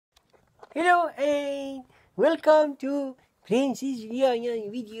Hello and welcome to Princess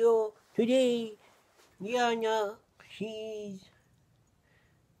Liana video. Today, Liana, she's...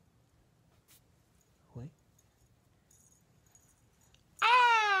 What?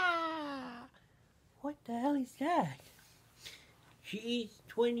 Ah! What the hell is that? She is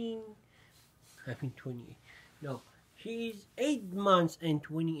 20... No, she is 8 months and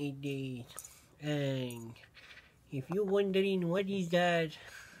 28 days. And if you're wondering what is that,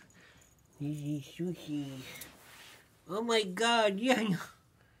 this is sushi. Oh my god, Liana.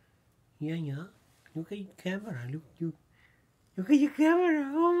 Liana, look at your camera. Look at your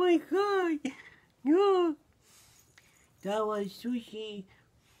camera. Oh my god. No. That was Sushi.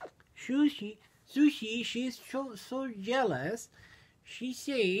 Sushi. She's so jealous. She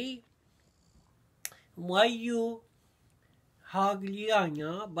say, why you hug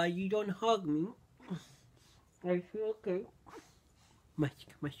Liana, but you don't hug me? I feel okay.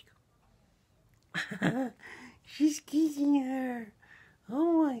 Machka. She's kissing her.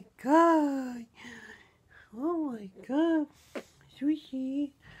 Oh my god. Oh my god.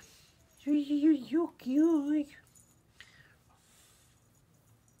 Sushi, you're so cute.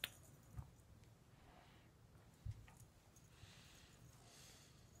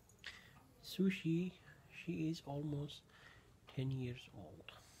 Sushi, she is almost 10 years old.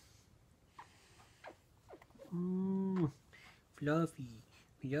 Fluffy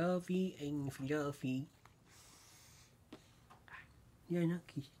and fluffy. Liana,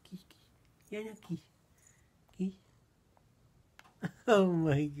 kiss. Liana, kiss. Oh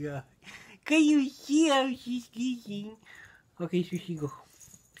my god. Can you see how she's kissing? Okay, Sushi, go.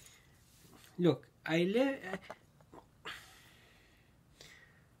 Look,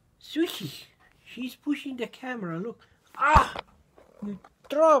 Sushi, she's pushing the camera, look. Ah! You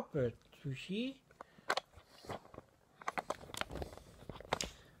drop it, Sushi.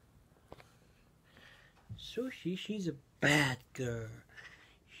 Sushi, she's a bad girl.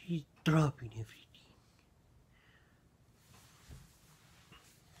 She's dropping everything.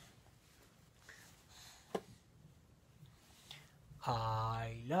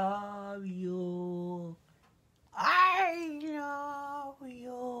 I love you. I love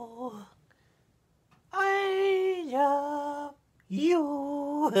you. I love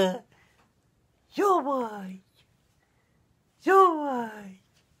you. So much.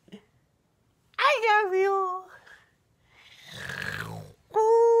 I love you.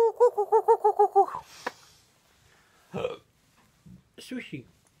 Sushi.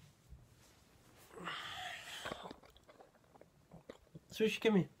 Sushi,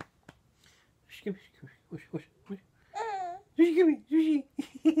 come here. Sushi, come here. Sushi.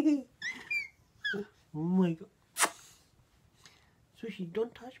 Oh my god. Sushi,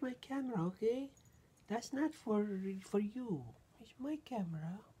 don't touch my camera, okay? That's not for you. It's my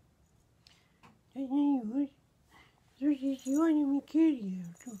camera. That's not yours. Sushi, you want me to kill you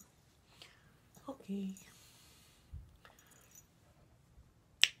too. Okay.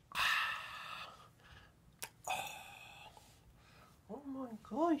 Oh my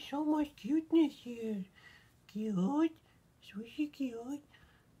gosh, so much cuteness here. Cute. Sushi, cute.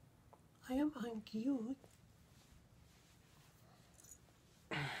 I'm cute.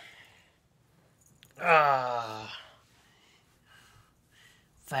 Ah.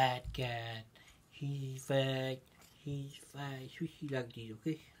 Fat cat. She's fat. Sushi like this,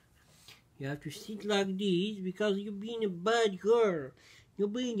 okay? You have to sit like this because you're being a bad girl. You're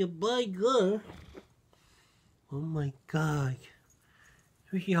being a bad girl. Oh my god.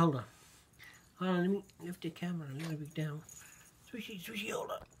 Sushi, hold on. Let me lift the camera a little bit down. Sushi,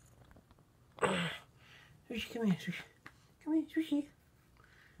 hold on. Sushi, come here, Sushi. Come here, Sushi.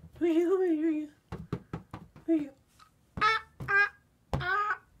 Sushi, come here, Sushi.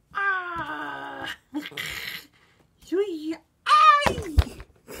 Sushi,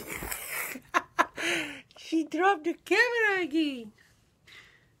 she dropped the camera again.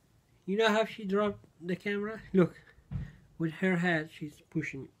 You know how she dropped the camera? Look, with her head, she's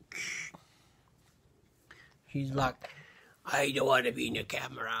pushing it. She's like, I don't want to be in the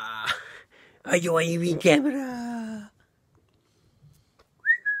camera. I don't want to be in camera.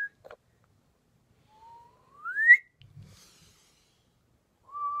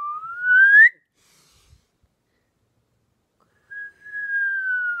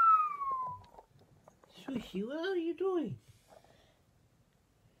 Sushi, what are you doing?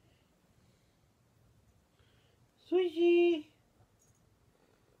 Sushi!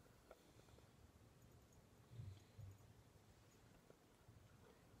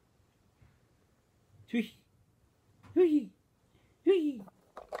 Sushi! Sushi! Sushi!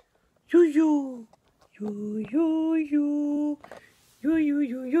 Sushi!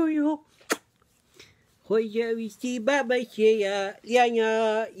 Yo. Hoje vi baba cheia.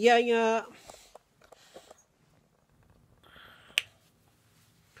 Liana.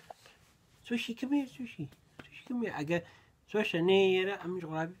 Sushi, come here, Sushi. Sushi, come here. Aga, Sushi, neera. Am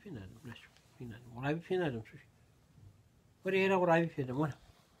غرابي فين هذا؟ بلاش فين هذا؟ غرابي فين هذا سوشي؟ ورينا غرابي فين هذا؟ وين؟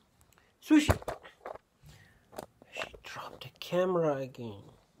 Sushi. She dropped the camera again.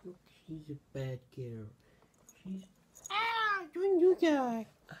 Look, she's a bad girl. Don't do that.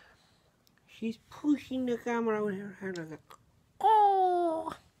 She's pushing the camera with her hand like,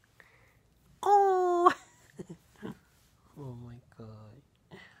 oh. Oh my god.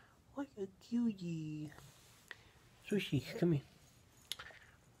 What a cutie. Sushi, come here.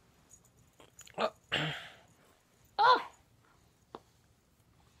 Oh.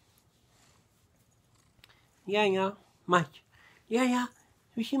 Yeah, Mike. Yeah,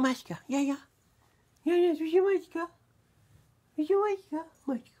 Sushi Machka. Yeah, Sushi Machka.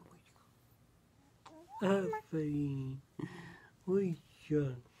 Machka. Aferin. Oy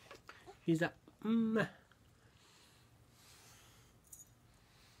can. She's like,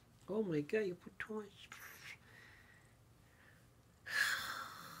 Oh my god, you put too much.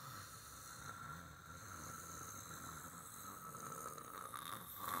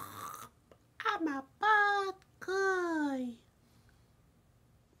 I'm a bad guy.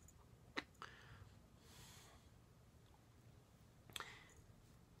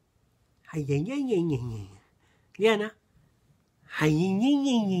 Liana.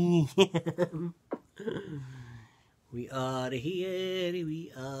 We are here.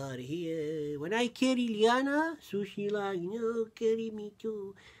 When I carry Liana, Sushi like, no, carry me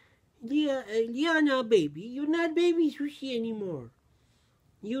too. Liana, baby, you're not baby Sushi anymore.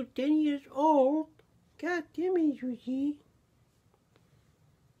 You're 10 years old. God damn it, Sushi.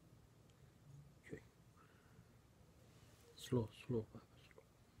 Slow, Papa,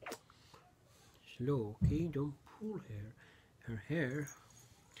 slow, okay? Don't pull her hair.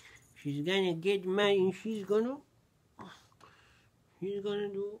 She's gonna get mad and she's gonna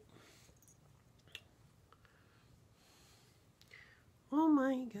do. Oh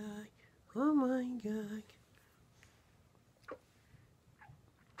my god.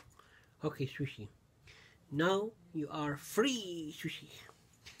 Okay, Sushi. Now you are free, Sushi.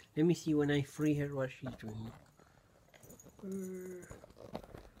 Let me see when I free her what she's doing.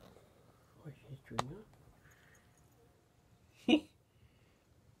 What she's doing?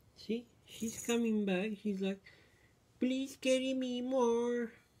 See, she's coming back. She's like, please carry me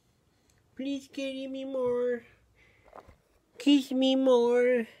more. Please carry me more. Kiss me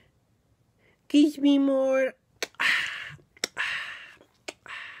more. Kiss me more.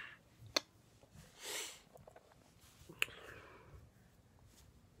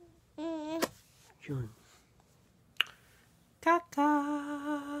 John. Caca.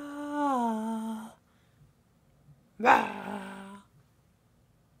 Bah.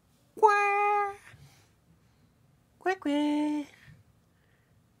 Quack. Quack, quack.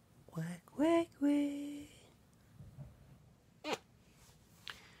 Quack, quack, quack.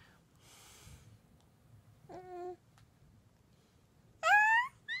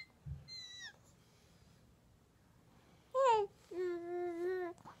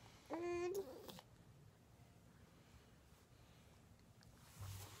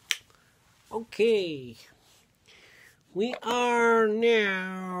 Okay, we are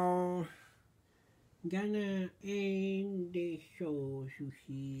now gonna end the show,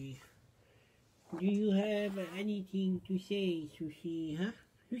 Sushi. Do you have anything to say, Sushi? Huh?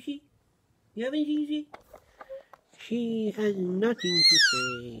 Sushi? You have anything to say? She has nothing to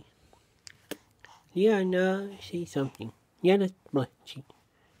say. Liana, say something. Liana, she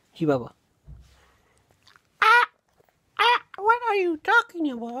baba. What are you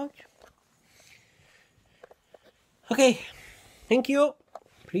talking about? Okay, thank you.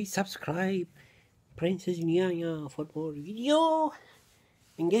 Please subscribe Princess Liana for more video.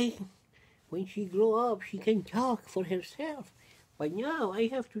 And then, when she grow up, she can talk for herself. But now, I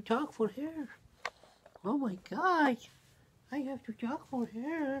have to talk for her. Oh my God, I have to talk for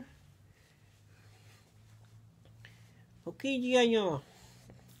her. Okay, Liana.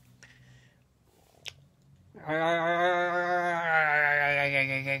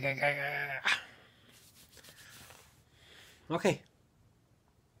 Okay.